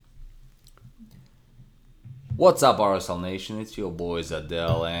What's up, RSL Nation? It's your boys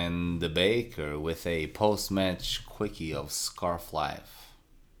Adele and the Baker with a post-match quickie of Scarf Life.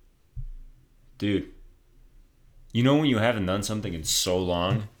 Dude, you know when you haven't done something in so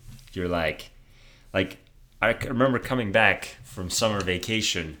long, you're like I remember coming back from summer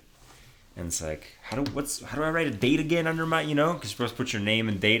vacation, and it's like, how do I write a date again under my, because you're supposed to put your name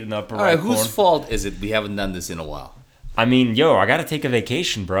and date in the upper All right right, whose corner. fault is it we haven't done this in a while? I mean, I gotta take a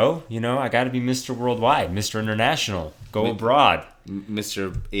vacation, bro. I gotta be Mr. Worldwide, Mr. International, go abroad.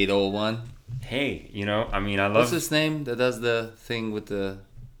 Mr. 801? Hey, I love What's his name that does the thing with the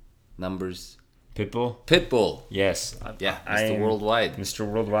numbers? Pitbull. Pitbull. Yes. Yeah, I Mr. am Worldwide. Mr.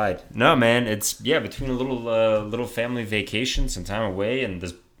 Worldwide. No, man, it's between a little family vacation, some time away, and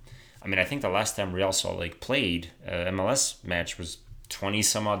this. I mean, I think the last time Real Salt Lake played MLS match was 20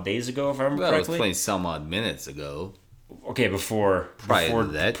 some odd days ago, if I remember Well, it was correctly. 20 some odd minutes ago. Okay, prior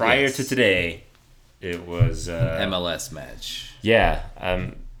Yes. to today, it was MLS match. Yeah,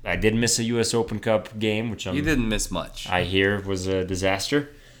 I did miss a U.S. Open Cup game, which You didn't miss much. I hear was a disaster.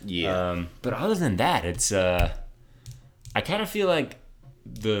 Yeah. But other than that, it's I kind of feel like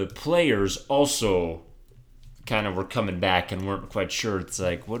the players also kind of were coming back and weren't quite sure. It's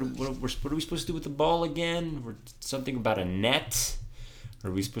like, what are we supposed to do with the ball again? Something about a net? Or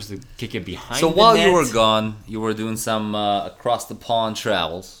are we supposed to kick it behind So the while net? you were gone, you were doing some across the pond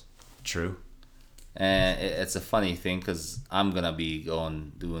travels. True. And it's a funny thing because I'm gonna be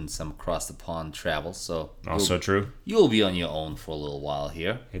doing some across the pond travels. So Also true. you'll be on your own for a little while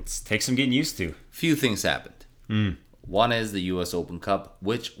here. It takes some getting used to. Few things happened. One is the U.S. Open Cup,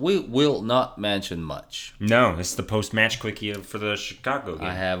 which we will not mention much. No, it's the post-match quickie for the Chicago game.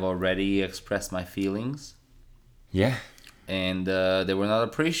 I have already expressed my feelings, Yeah. and they were not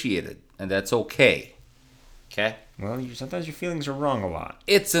appreciated, and that's okay. Okay? Well, sometimes your feelings are wrong a lot.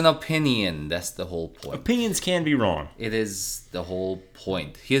 It's an opinion. That's the whole point. Opinions can be wrong. It is the whole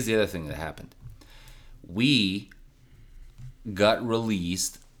point. Here's the other thing that happened. We got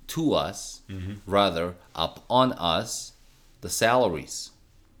released to us, rather up on us, the salaries.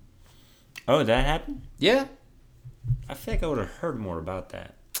 Oh, that happened? Yeah. I feel like I would have heard more about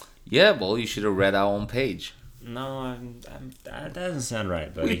that. Yeah, well, you should have read our own page. No, that doesn't sound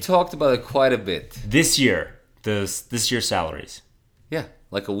right, buddy. We talked about it quite a bit. This year, this year's salaries. Yeah,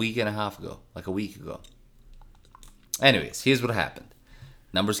 like a week and a half ago. Like a week ago. Anyways, here's what happened.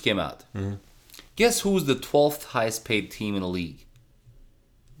 Numbers came out. Guess who's the 12th highest paid team in the league?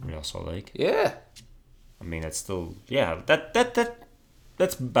 Real Salt Lake. Yeah. I mean, that's still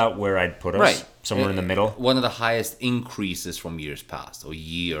that's about where I'd put us. Right. Somewhere in the middle. One of the highest increases from years past or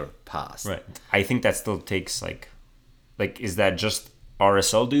year past. Right. I think that still takes like is that just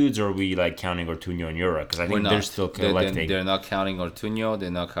RSL dudes, or are we like counting Ortuño and Yura? Because I think they're still collecting. They're not counting Ortuño. They're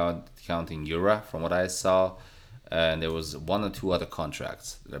not counting Yura from what I saw. And there was one or two other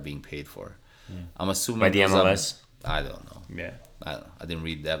contracts that are being paid for. I'm assuming By the MLS? I don't know. Yeah. I don't know. I didn't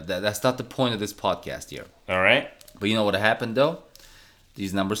read that. That's not the point of this podcast here. All right. But you know what happened though?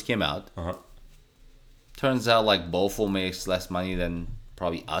 These numbers came out. Uh-huh. Turns out like Bofo makes less money than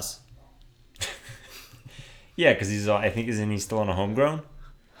probably us. Yeah, because isn't he still on a homegrown?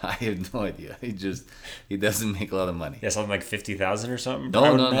 I have no idea. He doesn't make a lot of money. Yeah, something like 50,000 or something.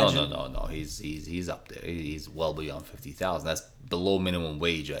 No. He's up there. He's well beyond 50,000. That's below minimum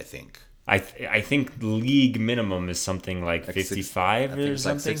wage, I think. I think league minimum is something like 55 I think or it's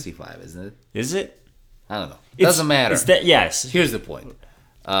something. like 65, isn't it? Is it? I don't know. Doesn't matter. It's that, yes. Here's the point.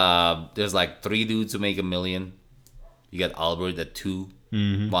 There's like 3 dudes who make $1 million. You got Albert at 2,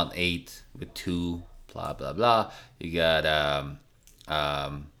 1.8 with 2, blah blah blah. You got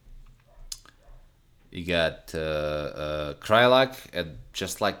Krylak at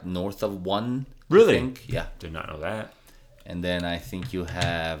just like north of 1. Really? I think. Yeah. Did not know that. And then I think you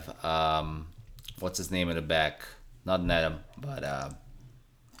have what's his name in the back? Not Nedum, but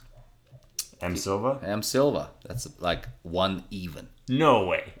M. Silva? M. Silva. That's like 1 even. No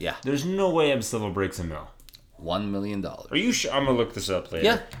way. Yeah. There's no way M. Silva breaks a mil. $1 million. Are you sure? I'm going to look this up later.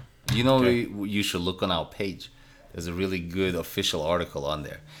 Yeah. You know, Okay. you should look on our page. There's a really good official article on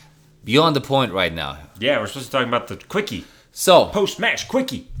there. Beyond the point right now. Yeah, we're supposed to talk about the quickie. So, Post-match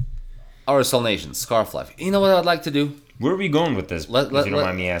quickie. RSL Nation, Scarf Life. You know what I'd like to do? Where are we going with this, if you don't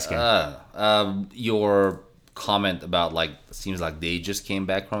mind me asking? Your comment about, like, seems like they just came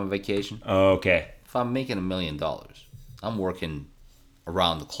back from a vacation. Okay. If I'm making $1 million, I'm working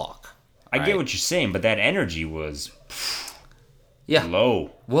around the clock. I get what you're saying, but that energy was Yeah.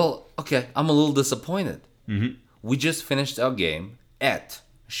 low. Well, okay, I'm a little disappointed. Mm-hmm. We just finished our game at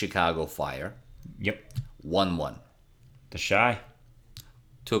Chicago Fire. Yep. 1-1. The Shy.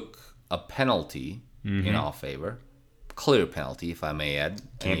 Took a penalty in our favor. Clear penalty, if I may add.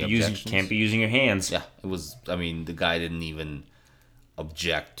 Can't Any be using your hands. Yeah, it was. I mean, the guy didn't even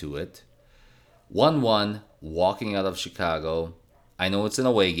object to it. 1-1, walking out of Chicago. I know it's an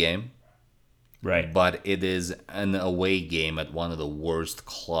away game, Right. but it is an away game at one of the worst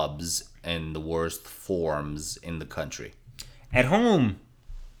clubs and the worst forms in the country. At home,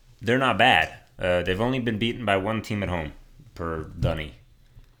 they're not bad. They've only been beaten by one team at home per Dunny.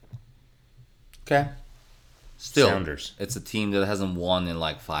 Okay. Still, Sounders. it's a team that hasn't won in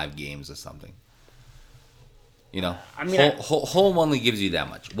like 5 games or something. You know, I mean, home only gives you that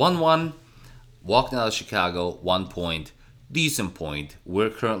much. 1-1, walking out of Chicago, 1 point, decent point.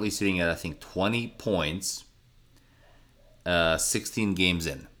 We're currently sitting at, I think, 20 points, 16 games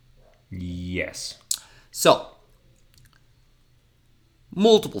in. Yes. So,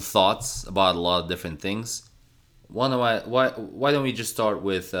 multiple thoughts about a lot of different things. Why don't we just start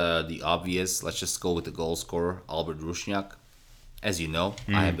with the obvious? Let's just go with the goal scorer, Albert Rusniak. As you know,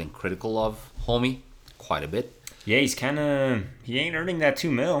 I have been critical of Homie quite a bit. Yeah, he ain't earning that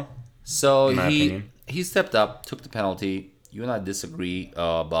 $2 million. So in my opinion. he stepped up, took the penalty. You and I disagree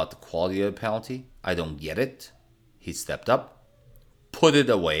about the quality of the penalty. I don't get it. He stepped up, put it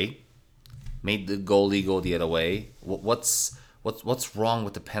away, made the goalie go the other way. What's wrong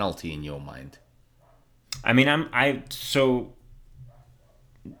with the penalty in your mind? I mean, I still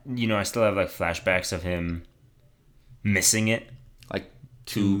have like flashbacks of him missing it. Like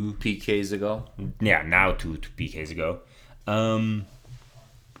 2 PKs ago? Yeah, now two PKs ago.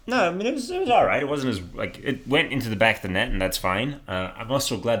 No, I mean it was all right. It wasn't as it went into the back of the net, and that's fine. I'm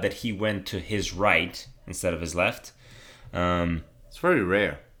also glad that he went to his right instead of his left. It's very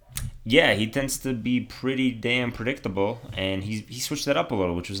rare. Yeah, he tends to be pretty damn predictable, and he switched that up a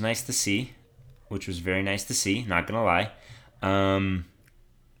little, which was nice to see. Which was very nice to see. Not gonna lie.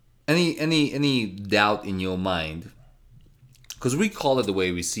 Any doubt in your mind? Because we call it the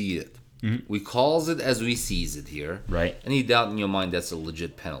way we see it. Mm-hmm. We calls it as we sees it here. Right. Any doubt in your mind that's a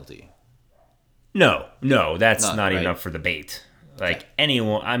legit penalty? No, that's not even right? up for debate. Like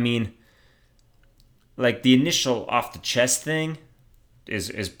anyone, I mean, like the initial off the chest thing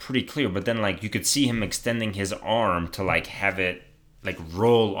is pretty clear, but then like you could see him extending his arm to like have it like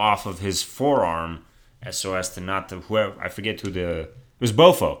roll off of his forearm so as to not to whoever I forget who it was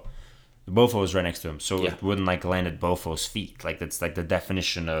Bofo. Bofo was right next to him, so it wouldn't like land at Bofo's feet. Like that's like the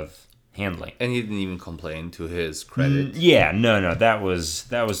definition of handling. And he didn't even complain, to his credit. Yeah, no, that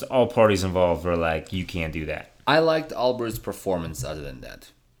was all parties involved were like, you can't do that. I liked Albert's performance other than that.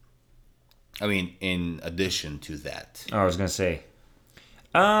 I mean, in addition to that. I was gonna say,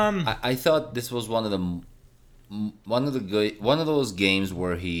 I thought this was one of those games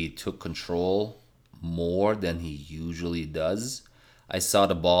where he took control more than he usually does. I saw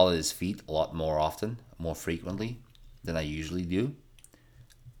the ball at his feet a lot more often, more frequently than I usually do.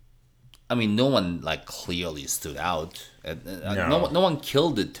 I mean, no one like clearly stood out. No one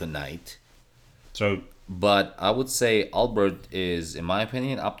killed it tonight. So, but I would say Albert is, in my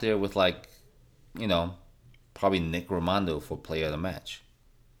opinion, up there with like, probably Nick Romando for player of the match.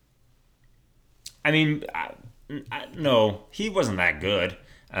 I mean, no, he wasn't that good.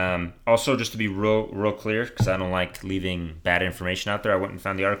 Also, just to be real clear, because I don't like leaving bad information out there, I went and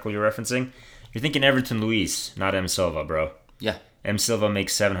found the article you're referencing. You're thinking Everton Luis, not M. Silva, bro. Yeah. M. Silva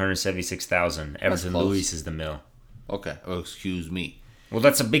makes $776,000. Everton Luis is the mill. Okay. Oh, excuse me. Well,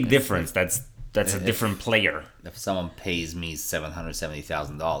 that's a big difference. That's a different player. If someone pays me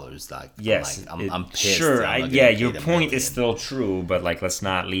 $770,000, like yes, I'm pissed. Sure, your point is still true, but like let's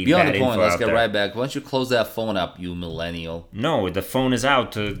not leave beyond that the point. info Let's out get there. right back. Why don't you close that phone up, you millennial? No, the phone is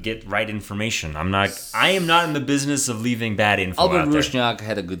out to get right information. I am not in the business of leaving bad info Albert out there. Rusniak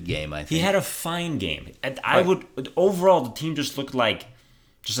had a good game, I think. He had a fine game. Overall the team just looked like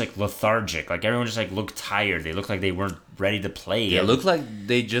lethargic. Like everyone just like looked tired. They looked like they weren't ready to play. It looked like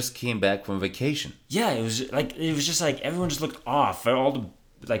they just came back from vacation. Yeah, it was just like everyone just looked off. All the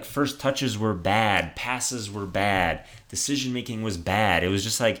like first touches were bad, passes were bad, decision making was bad. It was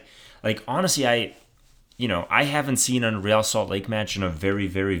just like honestly, I haven't seen a Real Salt Lake match in a very,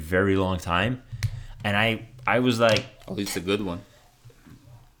 very, very long time, and I was like, at least a good one.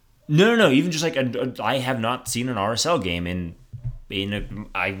 No, even just like I have not seen an RSL game in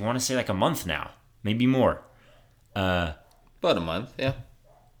I want to say like a month now, maybe more. About a month, yeah.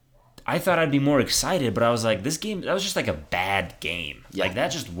 I thought I'd be more excited, but I was like, this game, that was just like a bad game. Yeah. Like,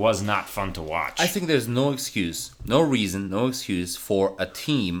 that just was not fun to watch. I think there's no excuse, no reason, no excuse for a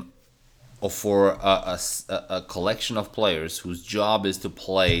team or for a collection of players whose job is to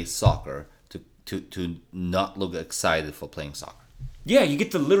play soccer to not look excited for playing soccer. Yeah, you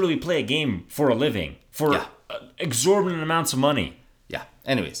get to literally play a game for a living for Yeah. exorbitant amounts of money. Yeah.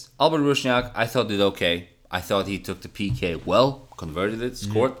 Anyways, Albert Rusniak, I thought did okay. I thought he took the PK well, converted it,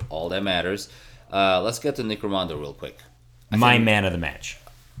 scored, all that matters. Let's get to Nick Rimando real quick. My man of the match.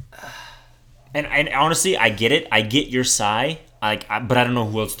 And honestly, I get it. I get your sigh. But I don't know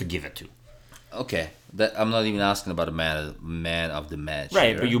who else to give it to. Okay, I'm not even asking about a man of the match. Right,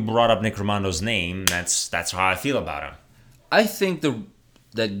 here. but you brought up Nick Rimando's name. That's how I feel about him. I think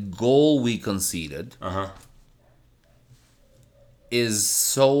that goal we conceded is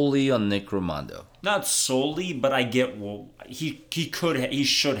solely on Nick Rimando. Not solely, but I get he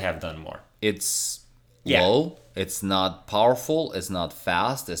should have done more. It's Yeah. low. It's not powerful. It's not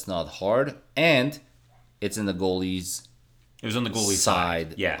fast. It's not hard, and it's in the goalie's It was on the goalie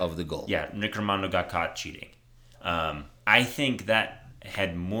side yeah. of the goal. Yeah, Nick Rimando got caught cheating. I think that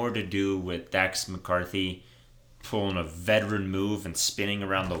had more to do with Dax McCarthy pulling a veteran move and spinning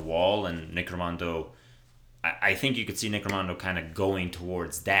around the wall, and Nick Rimando. I think you could see Nick Rimando kind of going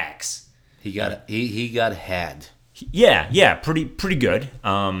towards Dax. He got had. Yeah, pretty good.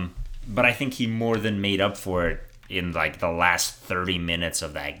 But I think he more than made up for it in like the last 30 minutes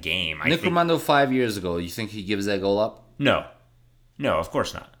of that game. Nick Rimando 5 years ago. You think he gives that goal up? No, of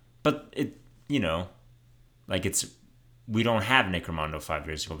course not. But we don't have Nick Rimando 5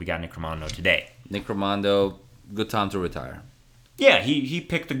 years ago. We got Nick Rimando today. Nick Rimando, good time to retire. Yeah, he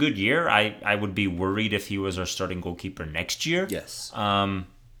picked a good year. I would be worried if he was our starting goalkeeper next year. Yes.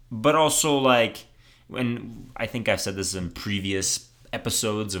 But also, like, when I think I've said this in previous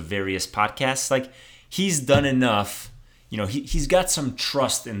episodes of various podcasts, like, he's done enough. He's got some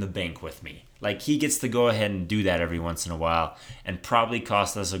trust in the bank with me. Like, he gets to go ahead and do that every once in a while and probably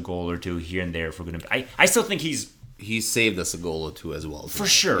cost us a goal or two here and there if we're going to... I still think He saved us a goal or two as well. For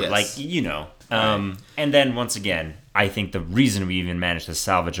sure. Yes. Like, and then, once again, I think the reason we even managed to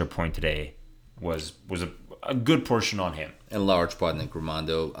salvage a point today was a good portion on him. In large part, Nick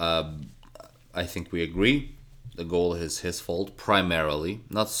Rimando. I think we agree. The goal is his fault, primarily,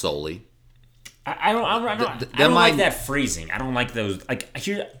 not solely. I don't like that phrasing. I don't like those. Like,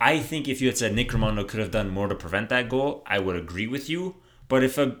 here, I think if you had said Nick Rimando could have done more to prevent that goal, I would agree with you. But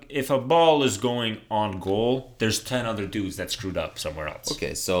if a ball is going on goal, there's 10 other dudes that screwed up somewhere else.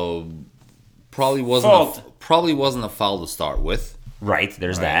 Okay, so probably wasn't a foul to start with. Right,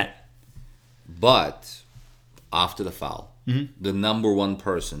 there's that. But after the foul, Mm-hmm. the number one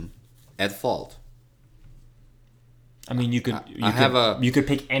person at fault. I mean, you could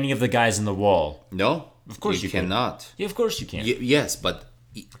pick any of the guys in the wall. No, Of course you can. cannot. Yeah, of course you can. Yes, but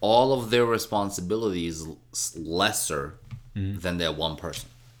all of their responsibility is lesser than that one person.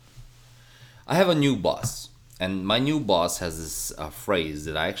 I have a new boss, and my new boss has this phrase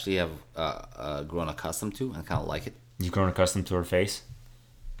that I actually have grown accustomed to and kind of like it. You've grown accustomed to her face?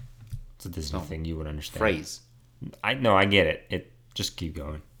 It's a Disney thing you would understand. Phrase. I get it. Just keep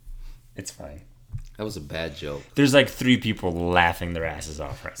going. It's fine. That was a bad joke. There's like 3 people laughing their asses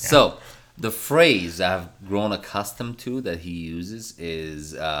off right now. So, the phrase I've grown accustomed to that he uses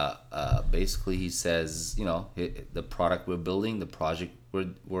is basically he says, the product we're building, the project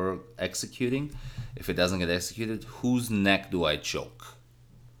we're executing, if it doesn't get executed, whose neck do I choke?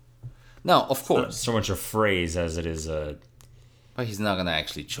 Now, of course. Not so much a phrase as it is a... But he's not going to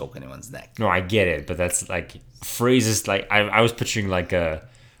actually choke anyone's neck. No, I get it, but that's like... Phrases like... I was picturing like a...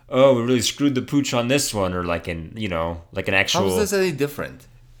 Oh, we really screwed the pooch on this one, or like an actual... How is this any different?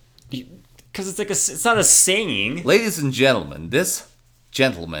 Because it's like it's not a saying. Ladies and gentlemen, this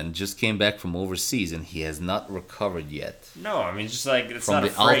gentleman just came back from overseas and he has not recovered yet No, I mean, just like, it's from not a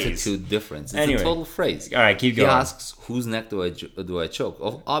the phrase. altitude difference. It's Anyway. a total phrase. All right, keep He going. asks, whose neck do I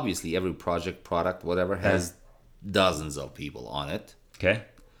choke? Obviously, every project, product, whatever, has dozens of people on it. Okay.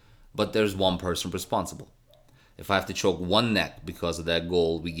 But there's one person responsible. If I have to choke one neck because of that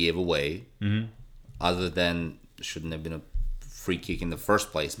goal we gave away, other than shouldn't have been a free kick in the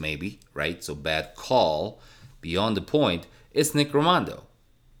first place, maybe, right? So bad call. Beyond the point, it's Nick Rimando.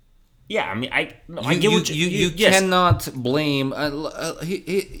 Yeah, I mean, I get what you yes. cannot blame.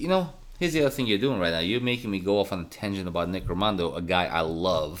 Here's the other thing you're doing right now. You're making me go off on a tangent about Nick Rimando, a guy I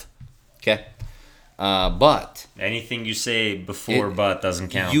love. Okay, but Anything you say before but doesn't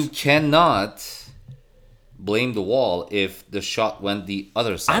count. you cannot blame the wall if the shot went the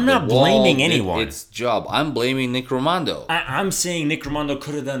other side. I'm The not wall blaming did anyone. its job. I'm blaming Nick Rimando. I'm saying Nick Rimando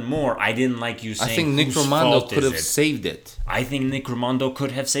could have done more. I didn't like you I saying think Nick whose Rimando fault could is have it. saved it. I think Nick Rimando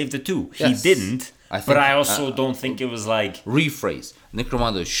could have saved it too. Yes. He didn't. I But think- I also don't think it was like... Rephrase. Nick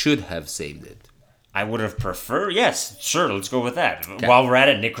Rimando should have saved it. I would have preferred... Yes, sure, let's go with that. While we're at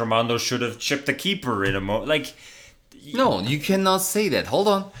it, Nick Rimando should have chipped the keeper in a moment. Like, No, you cannot say that. Hold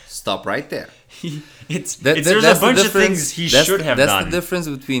on. Stop right there. There's That's a the bunch of difference. things he That's- should have That's done. the difference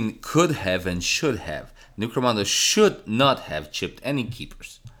between could have and should have. Necromando should not have chipped any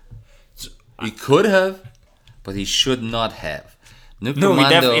keepers. He could have, but he should not have. No,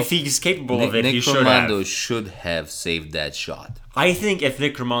 if he's capable of it, he should have. Necromando should have saved that shot. I think if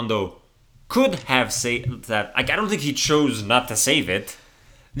Necromando could have saved that, like, I don't think he chose not to save it.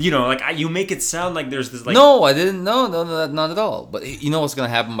 You know, like, you make it sound like there's this, like... No, I didn't. No, not at all. But you know what's gonna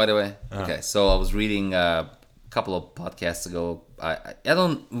happen, by the way? Okay, so I was reading a couple of podcasts ago.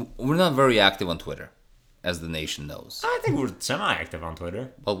 We're not very active on Twitter, as the nation knows. I think we're semi-active on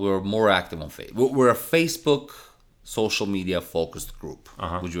Twitter. But we're more active on Facebook. We're a Facebook social media focused group.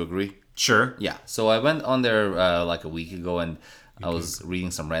 Would you agree? Sure. Yeah. So I went on there like a week ago, and I was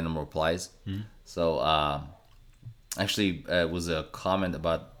reading some random replies. So actually, it was a comment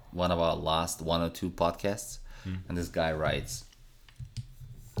about one of our last 1 or 2 podcasts, and this guy writes,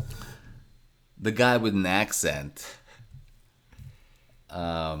 "The guy with an accent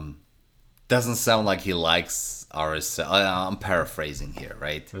doesn't sound like he likes our." I'm paraphrasing here,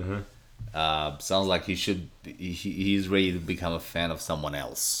 right? Sounds like he's ready to become a fan of someone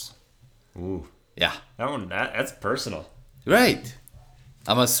else. Ooh. Yeah. That's personal. Right.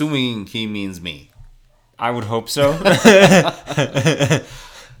 I'm assuming he means me. I would hope so.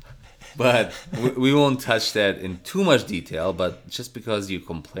 But we won't touch that in too much detail. But just because you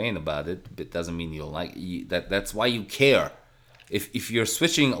complain about it, it doesn't mean you like that. That's why you care. If you're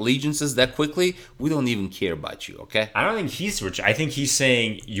switching allegiances that quickly, we don't even care about you. Okay. I don't think he's switching. I think he's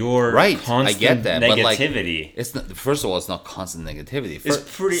saying your Right. constant I get that. negativity. But like, it's not. First of all, it's not constant negativity.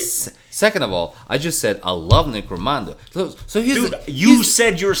 It's pretty. Second of all, I just said I love Necromando. So here's Dude, you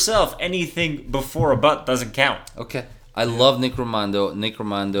said yourself anything before a but doesn't count. Okay. I love Necromando.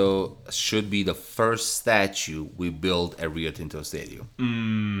 Necromando should be the first statue we build at Rio Tinto Stadium.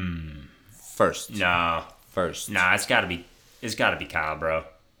 First. No. First. Nah, it's gotta be Kyle, bro.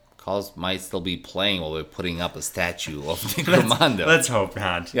 Carlos might still be playing while we're putting up a statue of Necromando. Let's hope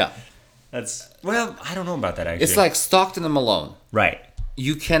not. Yeah. Well, I don't know about that actually. It's like Stockton and Malone. Right.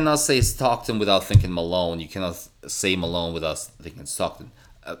 You cannot say Stockton without thinking Malone. You cannot say Malone without thinking Stockton.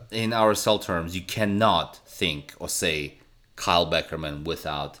 In RSL terms, you cannot think or say Kyle Beckerman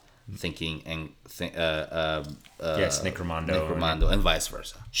without thinking Yes, Necromando. and vice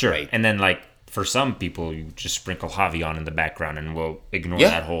versa. Sure. Right? And then, like, for some people, you just sprinkle Javi on in the background and we'll ignore Yeah.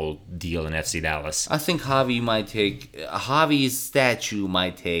 that whole deal in FC Dallas. I think Javi's statue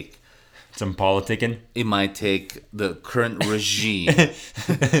might take. Some politicking. It might take the current regime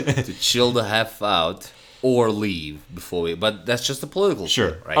to chill the F out or leave before we. But that's just a political.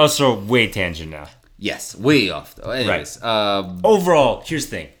 Sure. Thing, right? Also, way tangent now. Yes, way off though. Anyways, Overall, here's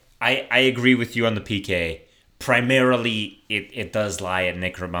the thing. I agree with you on the PK. Primarily, it does lie at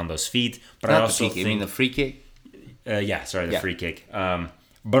Necromando's feet, but I not also the PK, think you mean the free kick. the free kick.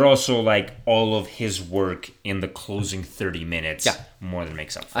 But also, like, all of his work in the closing 30 minutes more than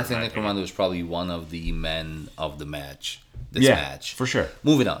makes up for it. I think in my opinion. Necromando was probably one of the men of the match. This match, for sure.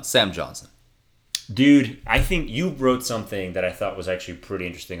 Moving on, Sam Johnson. Dude, I think you wrote something that I thought was actually pretty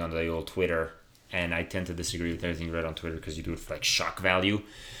interesting on the old Twitter, and I tend to disagree with everything you read on Twitter because you do it for, like, shock value.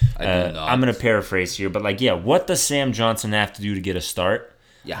 I do not. I'm going to paraphrase here, but, like, yeah, what does Sam Johnson have to do to get a start?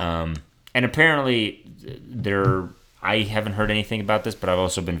 Yeah. And apparently, I haven't heard anything about this, but I've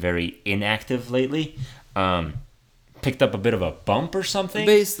also been very inactive lately. Picked up a bit of a bump or something.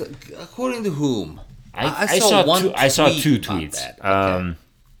 According to whom? I saw two tweet on tweets. that. Okay.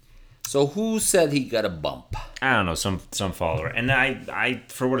 So who said he got a bump? I don't know, some follower. And I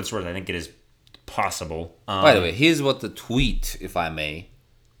for what it's worth, I think it is possible. By the way, here's what the tweet, if I may.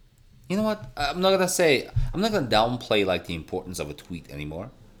 You know what? I'm not gonna downplay like the importance of a tweet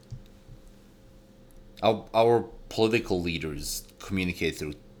anymore. Our political leaders communicate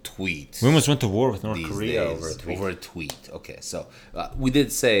through tweets. We almost went to war with North these Korea days, over a tweet. Okay, so we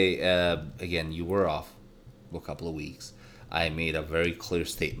did say again, you were off for a couple of weeks. I made a very clear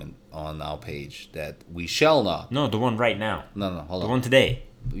statement on our page that we shall not. No, the one right now. No, hold on. The one today.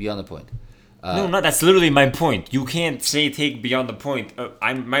 Beyond the point. No, that's literally my point. You can't take beyond the point.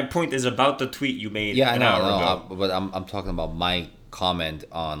 My point is about the tweet you made. Yeah, an hour ago. but I'm talking about my comment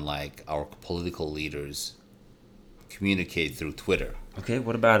on like our political leaders communicate through Twitter. Okay,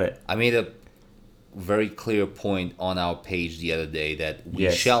 what about it? I made a very clear point on our page the other day that we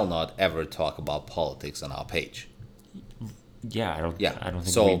shall not ever talk about politics on our page. Yeah, I don't think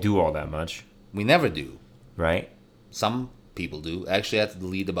So, we do all that much. We never do. Right? Some people do. Actually, I had to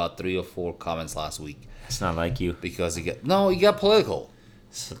delete about 3 or 4 comments last week It's not like you. because it got political.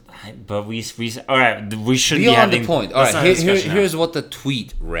 So, but we all right. We shouldn't be Beyond having the point. All let's right, not have a discussion now. here's what the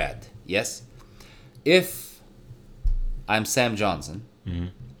tweet read. Yes, if I'm Sam Johnson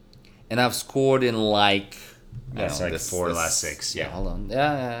and I've scored in like That's like 4 of the last 6. Yeah. hold on,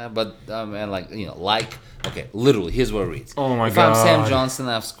 yeah, but and like like okay, literally here's what it reads. Oh my if I'm Sam God. Johnson,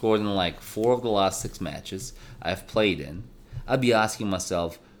 I've scored in like 4 of the last 6 matches I've played in. I'd be asking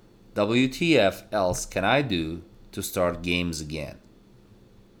myself, WTF else can I do to start games again?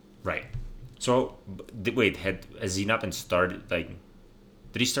 Right. So wait, has he not been started? Like,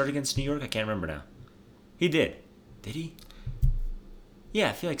 did he start against New York? I can't remember now. He did. Did he? Yeah,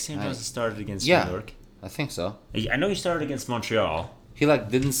 I feel like Sam Johnson started against Yeah, New York. I think so. I know he started against Montreal. He like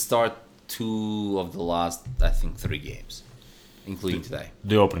didn't start 2 of the last, I think, 3 games, including today.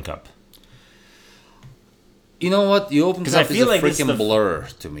 The Open Cup. You know what? The Open 'Cause I Cup is feel a like it's freaking the- blur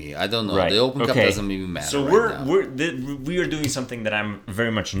to me. I don't know. Right. The Open Cup Okay. doesn't even matter. So right now. we are doing something that I'm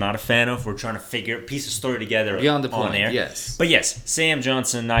very much not a fan of. We're trying to piece a story together Beyond the on point, air. yes. But yes, Sam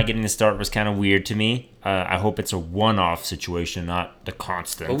Johnson not getting the start was kind of weird to me. I hope it's a one-off situation, not the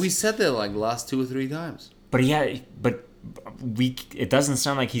constant. But we said that like the last 2 or 3 times. But it doesn't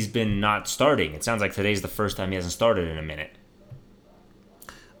sound like he's been not starting. It sounds like today's the first time he hasn't started in a minute.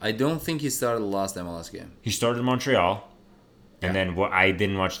 I don't think he started the last MLS game. He started in Montreal, and Yeah. then I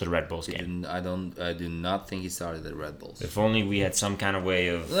didn't watch the Red Bulls game. I do not think he started at Red Bulls. If only we had some kind of way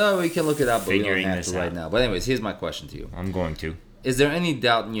of. No, we can look it up, but we don't Figuring have this to right out. now. But anyways, here's my question to you. I'm going to. Is there any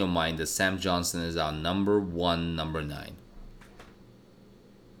doubt in your mind that Sam Johnson is our number 1, number 9?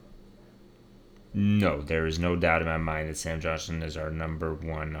 No, there is no doubt in my mind that Sam Johnson is our number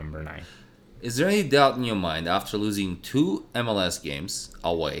 1, number 9. Is there any doubt in your mind after losing 2 MLS games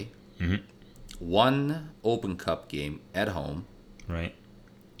away, 1 Open Cup game at home, Right?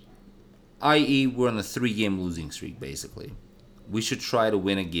 i.e., we're on a 3-game losing streak, basically. We should try to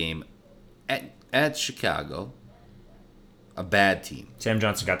win a game at Chicago, a bad team. Sam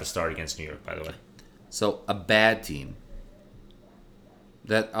Johnson got the start against New York, by the way. So, a bad team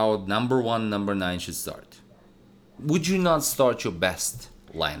that our number 1, number 9 should start. Would you not start your best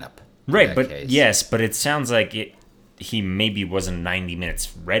lineup? in Right, that but case? yes, but it sounds like he maybe wasn't 90 minutes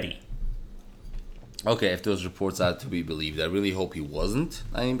ready. Okay, if those reports are to be believed, I really hope he wasn't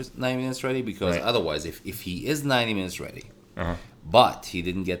 90 minutes ready, because Right. otherwise, if he is 90 minutes ready, Uh-huh. but he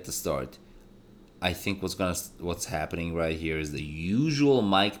didn't get the start, I think what's happening right here is the usual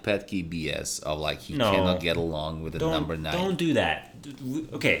Mike Petke BS of like he No. cannot get along with the number 9. Don't do that.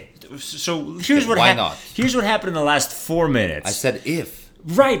 Okay, so here's what why not? Here's what happened in the last 4 minutes. I said if.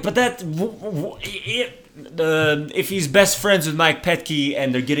 Right, but if he's best friends with Mike Petke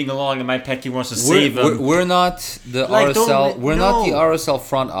and they're getting along and Mike Petke wants to save him, We're not the Like, don't RSL. ma- We're not the no. RSL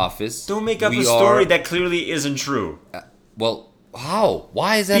front office. don't make up We a story are- that clearly isn't true. Well, how?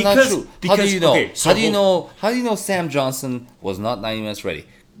 Why is that Because- not true? How do because- you know? okay, so how do you know? How do you know Sam Johnson was not 90 minutes ready?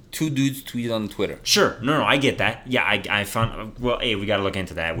 2 dudes tweeted on Twitter. Sure, no, I get that. Yeah, I found. Well, hey, we got to look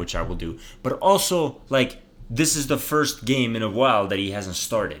into that, which I will do. But also, like, this is the first game in a while that he hasn't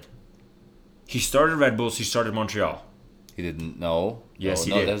started. He started Red Bulls. He started Montreal. He didn't know. Yes,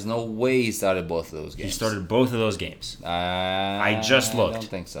 he no, did. There's no way he started both of those games. He started both of those games. I just looked. I don't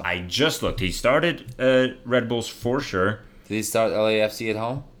think so. I just looked. He started Red Bulls for sure. Did he start LAFC at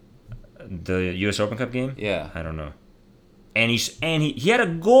home? The U.S. Open Cup game. Yeah. I don't know. And he had a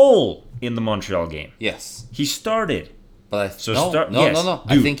goal in the Montreal game. Yes. He started. But So no, start- no, yes, no, no.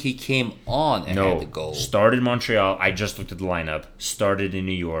 I dude. think he came on and had the goal. Started Montreal. I just looked at the lineup. Started in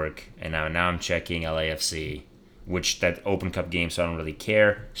New York, and now I'm checking LAFC, which that Open Cup game, so I don't really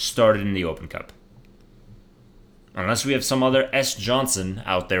care. Started in the Open Cup. Unless we have some other S. Johnson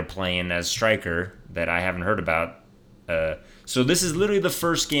out there playing as striker that I haven't heard about. So this is literally the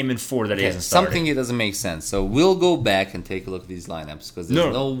first game in 4 that he hasn't started. Something that doesn't make sense. So we'll go back and take a look at these lineups, because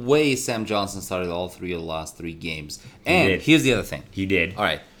there's no way Sam Johnson started all 3 of the last 3 games. And did. here's the other thing. He did. All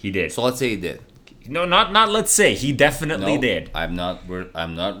right. He did. So let's say he did. No, not let's say. He definitely No, did. I'm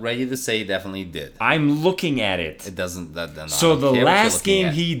not ready to say he definitely did. I'm looking at it. It doesn't. I So don't the care what you're last looking game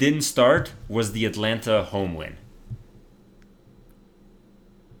at. he didn't start was the Atlanta home win.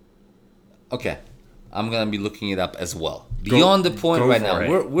 Okay, I'm gonna be looking it up as well. Beyond the point go right for now,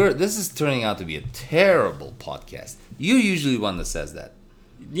 it. we're this is turning out to be a terrible podcast. You're usually one that says that.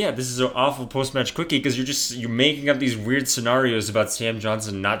 Yeah, this is an awful post-match quickie because you're making up these weird scenarios about Sam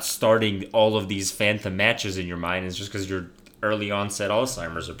Johnson not starting all of these phantom matches in your mind. It's just because you're early onset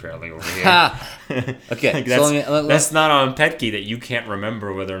Alzheimer's apparently over here. Ha! Okay, Like, so that's not on Petke that you can't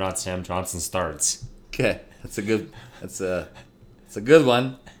remember whether or not Sam Johnson starts. okay. That's a good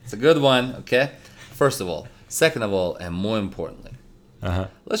one. It's a good one. Okay. First of all, second of all, and more importantly,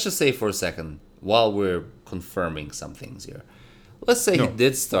 Let's just say for a second, while we're confirming some things here, let's say he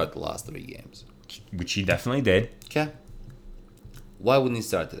did start the last 3 games. Which he definitely did. Okay. Why wouldn't he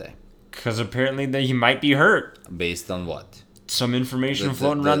start today? Because apparently he might be hurt. Based on what? Some information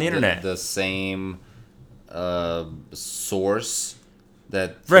floating around the internet. The same source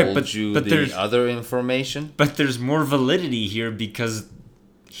that Right, told but you the there's- other information? But there's more validity here because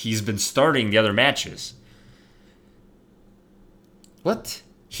he's been starting the other matches. What?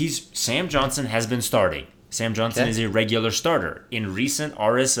 Sam Johnson has been starting. Sam Johnson is a regular starter in recent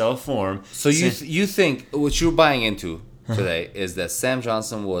RSL form. So you think what you're buying into today is that Sam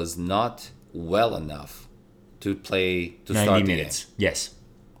Johnson was not well enough to play to 90 start minutes. Yes.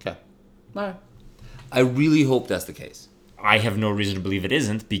 the game? Okay. All right. I really hope that's the case. I have no reason to believe it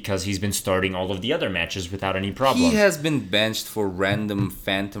isn't because he's been starting all of the other matches without any problem. He has been benched for random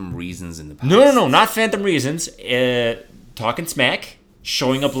phantom reasons in the past. No, not phantom reasons. Talking smack,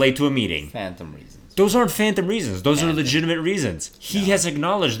 showing up late to a meeting. Phantom reasons. Those aren't phantom reasons. Those are legitimate reasons. He has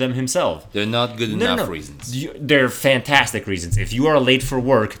acknowledged them himself. They're not good enough reasons. They're fantastic reasons. If you are late for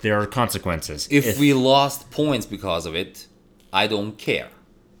work, there are consequences. If we lost points because of it, I don't care.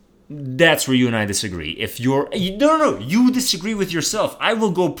 That's where you and I disagree. If you're no, you disagree with yourself. I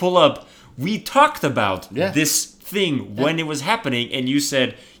will go pull up. We talked about this thing when it was happening, and you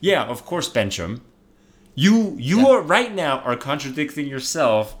said, "Yeah, of course, bench him." You are right now are contradicting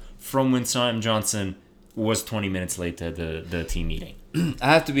yourself from when Sam Johnson was 20 minutes late to the team meeting. I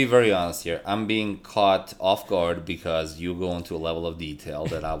have to be very honest here. I'm being caught off guard because you go into a level of detail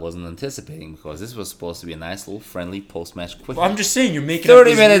that I wasn't anticipating because this was supposed to be a nice little friendly post-match quick. Well, I'm just saying you're making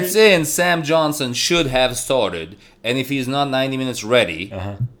 30 minutes in, Sam Johnson should have started, and if he's not 90 minutes ready,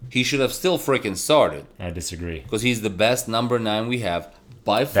 he should have still freaking started. I disagree. Because he's the best number 9 we have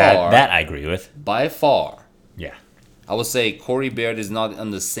by far. That I agree with. By far. Yeah. I would say Corey Baird is not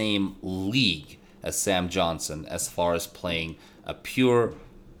in the same league as Sam Johnson as far as playing a pure,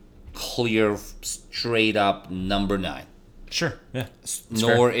 clear, straight-up number 9. Sure, yeah.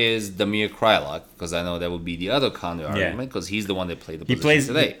 Nor is Damir Krylak, because I know that would be the other counter argument, because he's the one that played the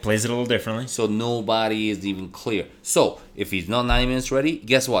position today. He plays it a little differently. So nobody is even clear. So if he's not 90 minutes ready,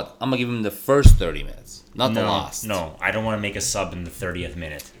 guess what? I'm going to give him the first 30 minutes, not the last. No, I don't want to make a sub in the 30th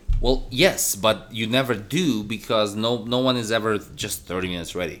minute. Well, yes, but you never do because no one is ever just 30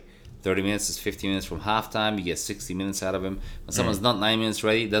 minutes ready. 30 minutes is 50 minutes from halftime. You get 60 minutes out of him. When someone's not 90 minutes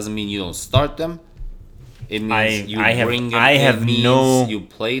ready, it doesn't mean you don't start them. It means bring them. You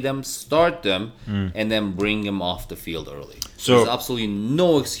play them, start them, and then bring them off the field early. So there's absolutely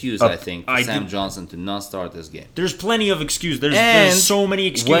no excuse, I think, for Sam Johnson to not start this game. There's plenty of excuses. There's so many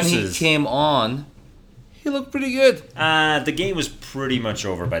excuses. When he came on, he looked pretty good. The game was pretty much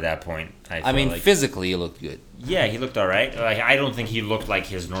over by that point. I mean, physically, he looked good. Yeah, he looked all right. I don't think he looked like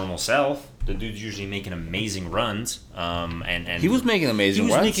his normal self. The dude's usually making amazing runs. And he was making amazing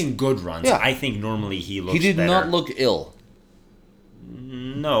runs. He was making good runs. Yeah. I think normally he looks better. He did not look ill.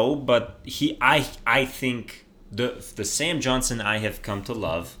 No, but I think the Sam Johnson I have come to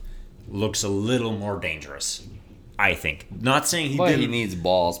love looks a little more dangerous. I think. Not saying he needs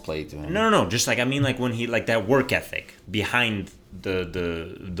balls played to him. No. Just when he that work ethic behind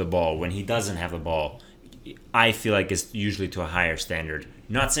the ball when he doesn't have a ball. I feel like it's usually to a higher standard.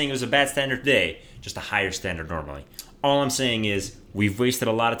 Not saying it was a bad standard today, just a higher standard normally. All I'm saying is we've wasted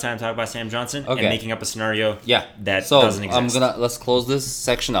a lot of time talking about Sam Johnson and making up a scenario that doesn't exist. Let's close this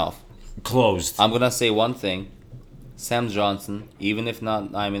section off. Closed. I'm gonna say one thing. Sam Johnson, even if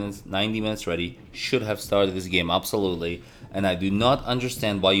not 90 minutes ready, should have started this game, absolutely. And I do not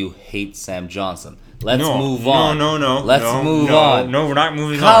understand why you hate Sam Johnson. Let's move on. No. Let's move on. No, we're not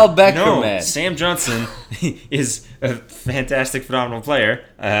moving Kyle on. Beckerman. Sam Johnson is a fantastic, phenomenal player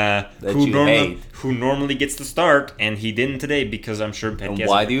who normally gets the start, and he didn't today because I'm sure Pet. And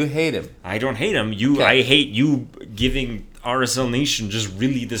why do you hate him? I don't hate him. I hate you giving RSL Nation just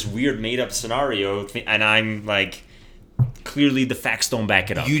really this weird made-up scenario, and I'm like... Clearly, the facts don't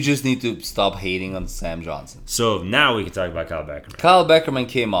back it up. You just need to stop hating on Sam Johnson. So now we can talk about Kyle Beckerman. Kyle Beckerman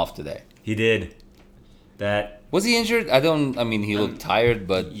came off today. He did. Was he injured? He looked tired,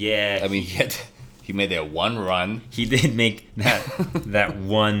 but yeah. He made that one run. He did make that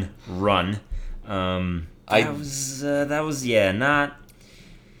one run. That was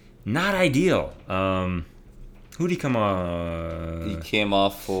not ideal. Who did he come off? He came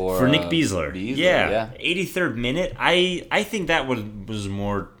off for Nick Besler. Yeah, 83rd minute. I think that was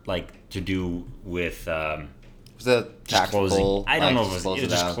more like to do with was that just closing. I don't know if it was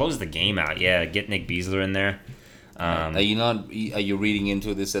just close the game out. Yeah, get Nick Besler in there. Are you reading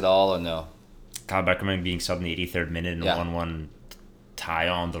into this at all or no? Kyle Beckerman being subbed in the 83rd minute in a 1-1 tie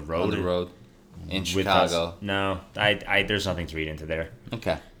on the road. On the road in with us. Chicago. No, I there's nothing to read into there.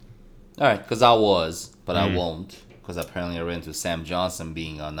 Okay. All right, because I was, but I won't. Because apparently I ran into Sam Johnson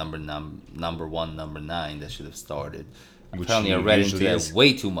being a number 1, number 9 that should have started. Which Apparently I he read into usually that is.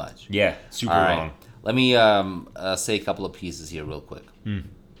 way too much. Yeah, super All right. long. Let me say a couple of pieces here real quick.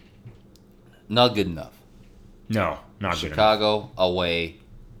 Not good enough. No, not good enough. Chicago away,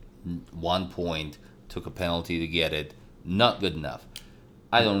 1 point, took a penalty to get it. Not good enough.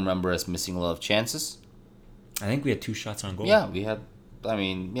 I don't remember us missing a lot of chances. I think we had 2 shots on goal. Yeah, we had. I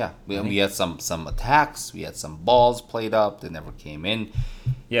mean, yeah, we had some attacks. We had some balls played up that never came in.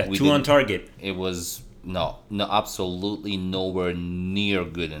 Yeah, We 2 on didn't- target. It was no, absolutely nowhere near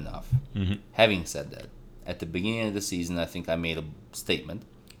good enough. Having said that, at the beginning of the season, I think I made a statement.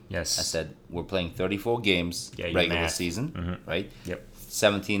 Yes. I said we're playing 34 games Yeah, your regular math. season, right? Yep.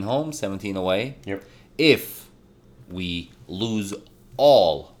 17 home, 17 away. Yep. If we lose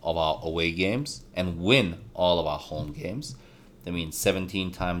all of our away games and win all of our home games, that means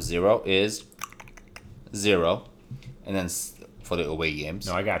 17 times 0 is 0. And then for the away games.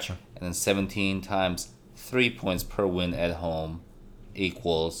 No, I got you. And then 17 times 3 points per win at home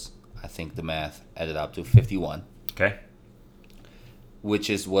equals, I think the math added up to 51, Okay. which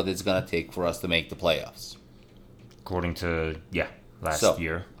is what it's going to take for us to make the playoffs. According to last So-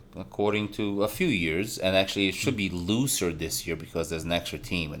 year. According to a few years, and actually it should be looser this year because there's an extra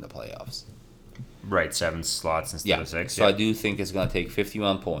team in the playoffs. Right, 7 slots instead of 6. So I do think it's going to take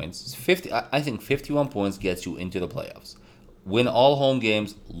 51 points. I think 51 points gets you into the playoffs. Win all home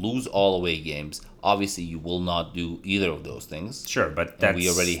games, lose all away games. Obviously, you will not do either of those things. Sure, but And that's we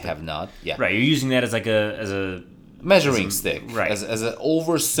already have not. Yeah. Right, you're using that as like a Measuring As a- stick. right. As an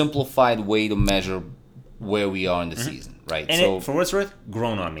oversimplified way to measure where we are in the season. Right. and so, it, for what's worth,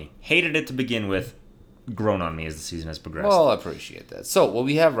 grown on me. Hated it to begin with, grown on me as the season has progressed. well, I appreciate that. So what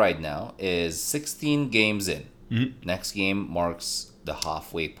we have right now is 16 games in. Next game marks the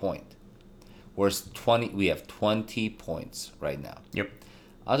halfway point. Whereas we have 20 points right now. Yep.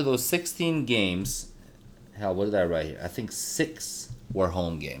 Out of those 16 games, hell, what did I write here? I think 6 were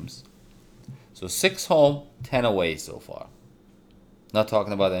home games. So 6 home, 10 away so far. Not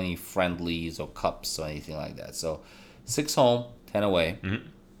talking about any friendlies or cups or anything like that. So 6 home, 10 away.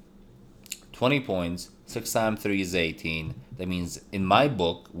 20 points. 6 times 3 is 18. That means in my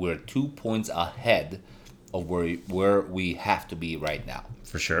book, we're 2 points ahead of where we have to be right now.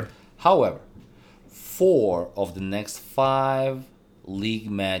 For sure. However, 4 of the next 5 league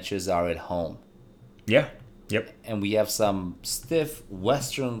matches are at home. Yeah. Yep. And we have some stiff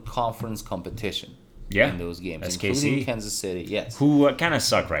Western Conference competition Yeah. in those games, SKC. including Kansas City. Yes. Who kind of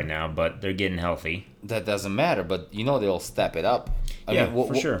suck right now, but they're getting healthy. That doesn't matter, but they'll step it up. Yeah,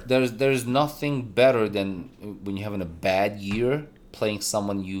 for sure. There's nothing better than when you're having a bad year playing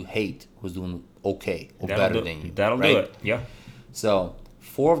someone you hate who's doing okay or better than you. That'll right? do it. Yeah. So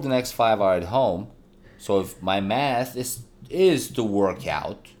 4 of the next 5 are at home. So if my math is to work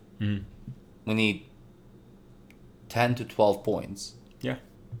out, we need 10 to 12 points Yeah.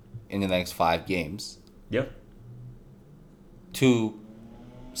 in the next 5 games Yep. to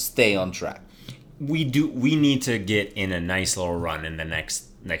stay on track. We need to get in a nice little run in the next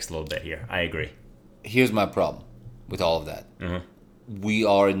little bit here. I agree. Here's my problem with all of that. We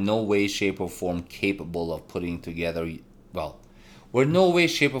are in no way, shape, or form capable of putting together. Well, we're in no way,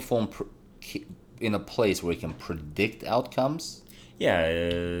 shape, or form in a place where we can predict outcomes.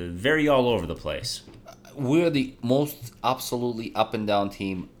 Yeah, very all over the place. We're the most absolutely up and down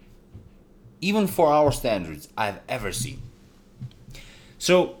team, even for our standards, I've ever seen.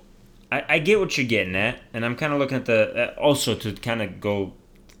 So, I get what you're getting at, and I'm kind of looking at the also to kind of go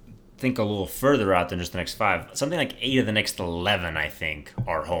think a little further out than just the next 5. Something like 8 of the next 11, I think,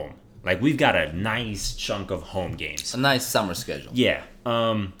 are home. Like we've got a nice chunk of home games. A nice summer schedule. Yeah.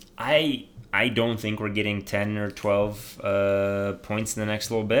 I don't think we're getting 10 or 12 points in the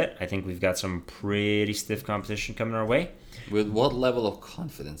next little bit. I think we've got some pretty stiff competition coming our way. With what level of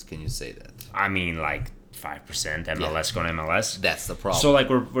confidence can you say that? I mean, like 5% MLS going MLS. That's the problem. So, like,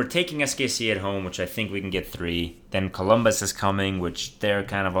 we're taking SKC at home, which I think we can get 3. Then Columbus is coming, which they're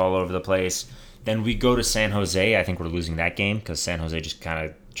kind of all over the place. Then we go to San Jose. I think we're losing that game because San Jose just kind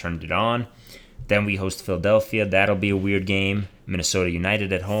of turned it on. Then we host Philadelphia. That'll be a weird game. Minnesota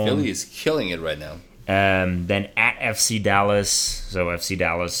United at home. Philly is killing it right now. Then at FC Dallas. So FC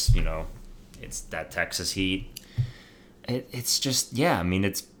Dallas, it's that Texas Heat. It's just, yeah, I mean,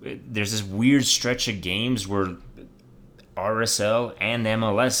 there's this weird stretch of games where RSL and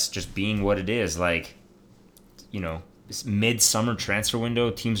MLS just being what it is. Like, this mid-summer transfer window,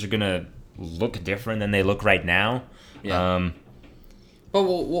 teams are going to look different than they look right now. Yeah. But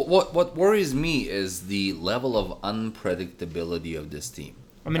what worries me is the level of unpredictability of this team.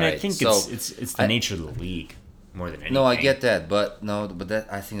 I mean, I Alright, think so it's the nature of the league more than anything. no, I get that, but no, but that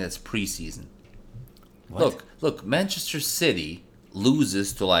I think that's preseason. What? Look, Manchester City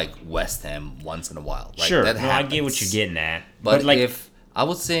loses to like West Ham once in a while. Right? Sure, That no, I get what happens. you're getting at, But like, if I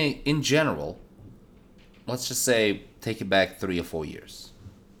would say in general, let's just say take it back 3 or 4 years.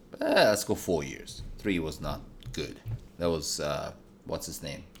 Let's go 4 years. 3 was not good. That was what's his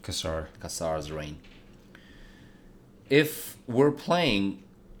name? Kassar. Kassar's reign. If we're playing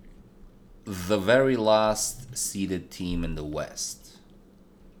the very last seeded team in the West,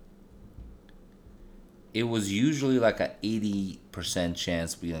 it was usually like a 80%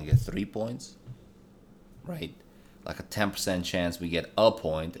 chance we're gonna get 3 points, right? Like a 10% chance we get a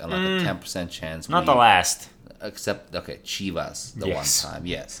point, and like a 10% chance Not the last. Except Chivas the Yes. one time.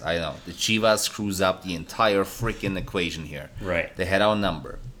 Yes, I know the Chivas screws up the entire freaking equation here. Right. They had our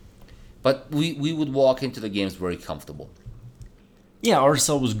number, but we would walk into the games very comfortable. Yeah,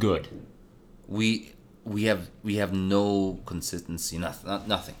 RSL was good. We have no consistency,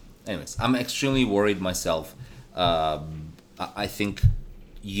 nothing. Anyways, I'm extremely worried myself. I think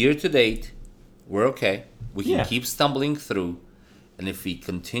year to date, we're okay. We can Yeah. keep stumbling through, and if we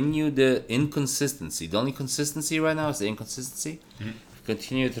continue the inconsistency, the only consistency right now is the inconsistency. If we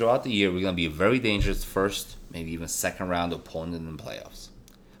continue throughout the year, we're gonna be a very dangerous first, maybe even second round opponent in the playoffs.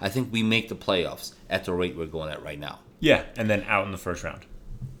 I think we make the playoffs at the rate we're going at right now. Yeah, and then out in the first round.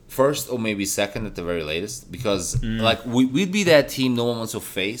 First or maybe second at the very latest, because like we'd be that team no one wants to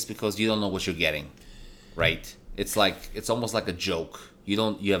face because you don't know what you're getting, right? It's almost like a joke.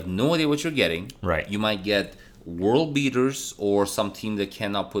 You have no idea what you're getting. Right. You might get world beaters or some team that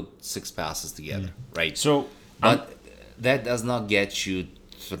cannot put 6 passes together, right? So, but that does not get you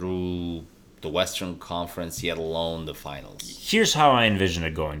through the Western Conference, yet alone the finals. here's how I envision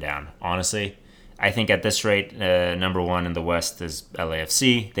it going down, honestly. I think at this rate, number one in the West is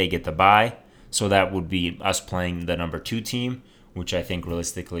LAFC. They get the bye. So that would be us playing the number 2 team, which I think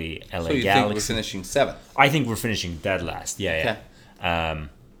realistically LA So you think Galaxy. we're finishing 7th? I think we're finishing dead last. Yeah.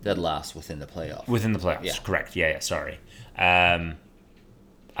 Dead last within the playoff. Within the playoffs, Yeah. correct. Yeah, sorry.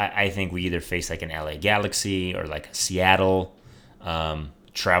 I think we either face like an LA Galaxy or like a Seattle,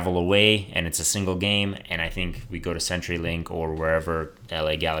 travel away, and it's a single game. And I think we go to CenturyLink or wherever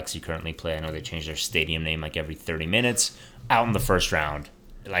LA Galaxy currently play. I know they change their stadium name like every 30 minutes. Out in the first round,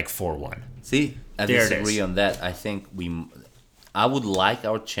 like 4-1. See, I There it disagree is. on that. I think I would like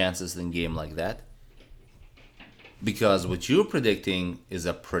our chances in a game like that, because what you're predicting is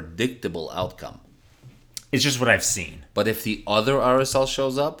a predictable outcome. It's just what I've seen. But if the other RSL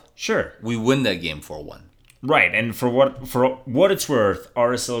shows up, Sure. we win that game 4-1. Right, and for what it's worth,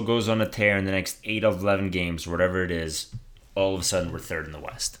 RSL goes on a tear in the next 8 of 11 games, whatever it is. All of a sudden, we're third in the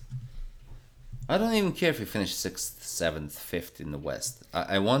West. I don't even care if we finish 6th, 7th, 5th in the West.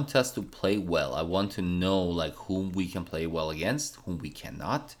 I want us to play well. I want to know like whom we can play well against, whom we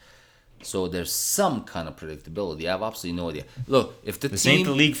cannot. So there's some kind of predictability. I have absolutely no idea. Look, if the This team ain't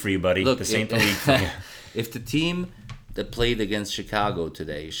the league for you, buddy. Look, This ain't the league for you. if the team that played against Chicago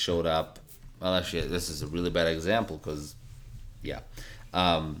today showed up, well, actually, this is a really bad example because, yeah,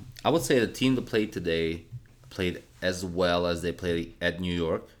 I would say the team that played today played as well as they played at New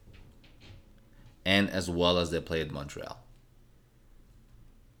York, and as well as they played at Montreal,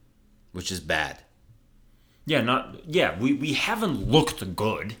 which is bad. We haven't looked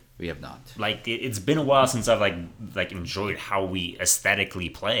good. We have not. Like it's been a while since I've like enjoyed how we aesthetically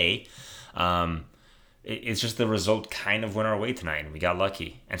play. It's just the result kind of went our way tonight, and we got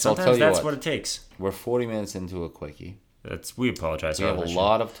lucky. And I'll tell sometimes you that's what. what it takes. We're 40 minutes into a quickie. We apologize. We for have our a listener.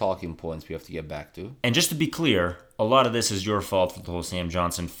 lot of talking points we have to get back to. And just to be clear, a lot of this is your fault for the whole Sam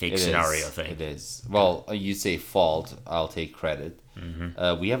Johnson fake scenario thing. It is. Well, you say fault. I'll take credit.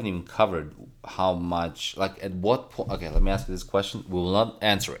 We haven't even covered how much. Like, at what point? Okay, let me ask you this question. We will not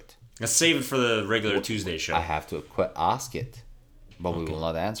answer it. Let's save it for the regular Tuesday show. I have to ask it, but we will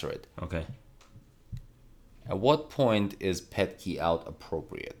not answer it. Okay. At what point is Petke out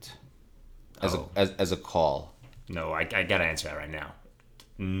appropriate as a call? No, I gotta answer that right now.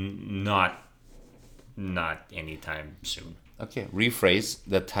 Not anytime soon. Okay, rephrase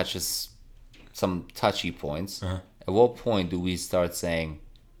that touches some touchy points. At what point do we start saying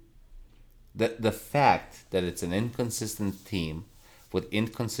that the fact that it's an inconsistent team with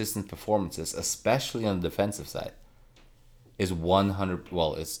inconsistent performances, especially on the defensive side, is 100?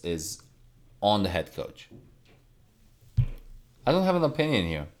 Well, is on the head coach. I don't have an opinion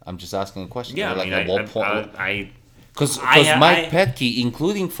here. I'm just asking a question. Yeah, Like, I mean, at what point? I Because I- Mike I- Petke,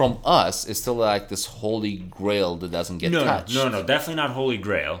 including from us, is still like this holy grail that doesn't get touched. No, definitely not Holy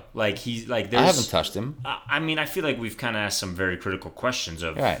Grail. Like he's like I there's. haven't touched him. I mean, I feel like we've kind of asked some very critical questions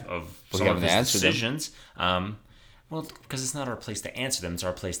of Right. We some of haven't his answered them. decisions. Well, because it's not our place to answer them; it's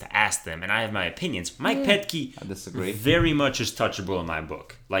our place to ask them. And I have my opinions. Mike Petke, I disagree. very much is touchable in my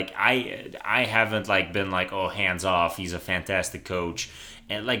book. Like I haven't like been like, oh, hands off. He's a fantastic coach,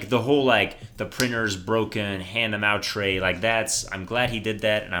 and like the whole like the printer's broken, hand him out tray. Like I'm glad he did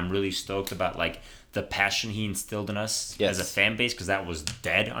that, and I'm really stoked about like the passion he instilled in us Yes. as a fan base because that was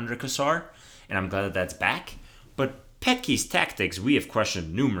dead under Kassar, and I'm glad that that's back. But Petke's tactics we have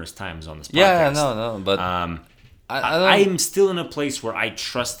questioned numerous times on this podcast. Yeah, no, but I don't. I'm still in a place where I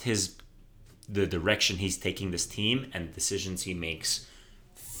trust the direction he's taking this team and the decisions he makes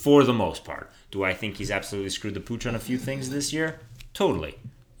for the most part. Do I think he's absolutely screwed the pooch on a few things this year? Totally.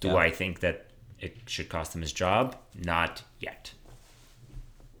 Do Yeah. I think that it should cost him his job? Not yet.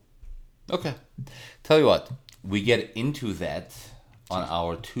 Okay. Tell you what, we get into that on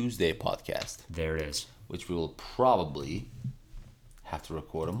our Tuesday podcast, There it is. which we will probably have to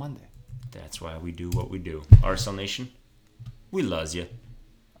record on Monday. That's why we do what we do. Arsenal Nation, we loves you.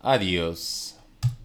 Adios.